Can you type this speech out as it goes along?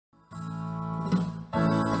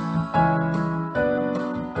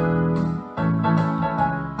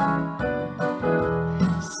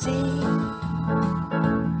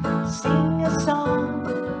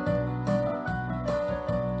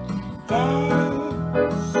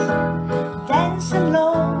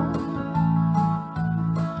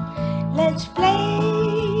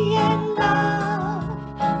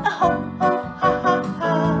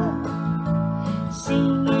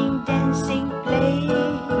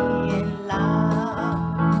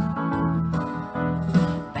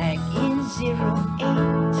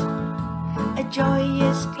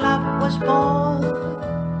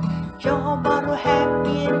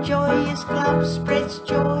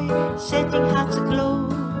hearts aglow.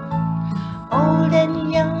 Old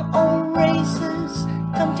and young, all races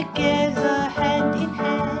come together hand in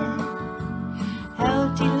hand.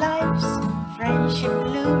 Healthy lives, friendship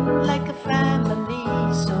bloom like a family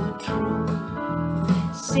so true.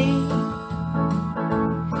 Sing,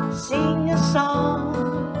 sing a song.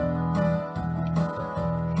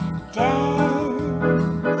 Dance,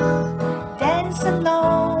 dance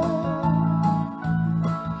along.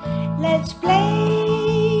 Let's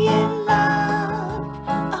play and laugh.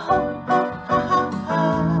 Oh, oh, ha, ha,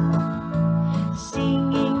 ha.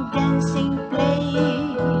 Singing, dancing, play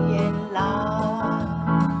and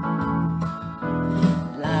laugh.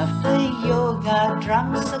 Laughter, yoga,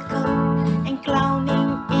 drum circle, and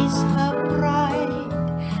clowning is her pride.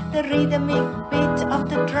 The rhythmic beat of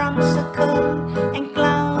the drum circle and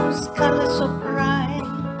clowns color so bright.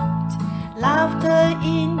 Laughter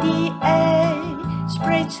in the air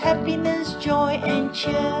spreads happiness, joy and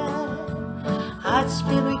cheer. Hearts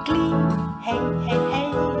filled with glee, hey, hey,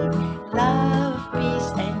 hey, love,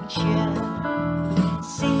 peace and cheer.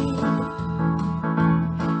 Sing,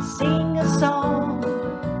 sing a song.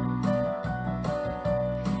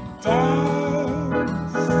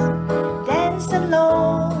 Dance, dance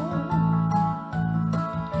along.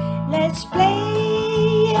 Let's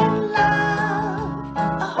play and laugh.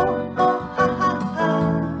 Oh, oh, ha, ha,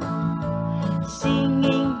 ha.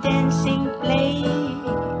 Singing, dancing, play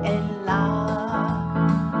and laugh.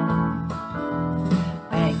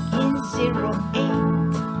 Back in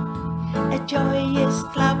 08, a joyous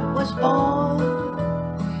club was born.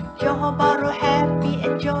 Johor Bahru happy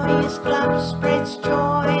and joyous club spreads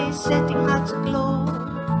joy, setting hearts aglow.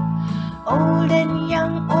 Old and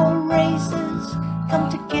young, all races come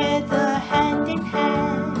together hand in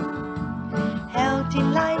hand. Healthy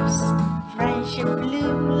lives, friendship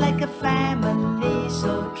bloom like a family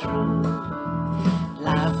so true.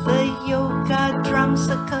 Laughter, yoga, drum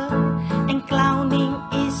circle, and clowning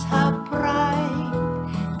is her pride.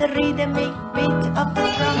 The rhythmic beat of the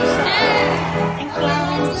drum circle and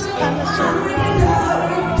clowns color so bright.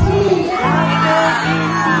 Laughter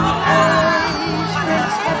in the air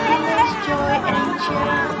spreads happiness, joy and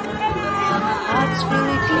cheer. Hearts filled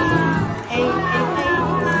with glee, hey, hey, hey,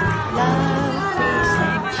 love, peace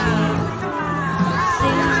and cheer.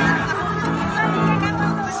 Sing,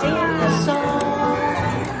 sing a song.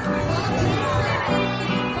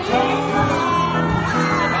 Dance,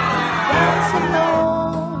 dance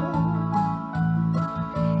along.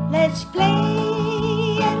 Let's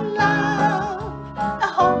play and laugh.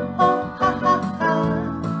 Oh, oh, ha, ha, ha.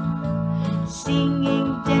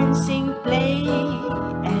 Singing, dancing, play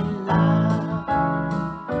and laugh.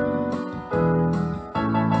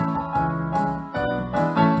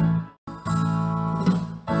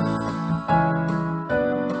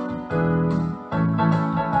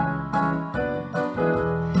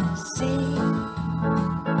 Sing,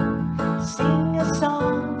 sing a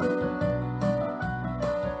song.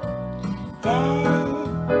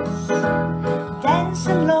 Dance, dance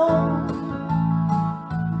along.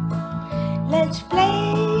 Let's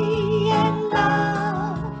play and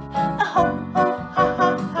laugh. Oh, oh, ha, ha,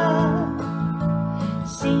 ha.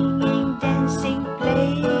 Singing, dancing,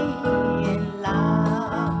 play and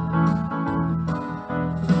laugh.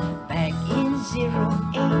 Back in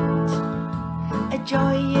 08, a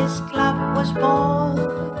joyous club was born.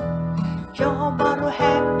 Johor Bahru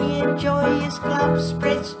happy and joyous club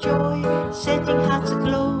spreads joy, setting hearts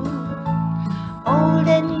aglow. Old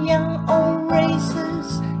and young, all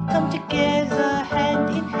races come together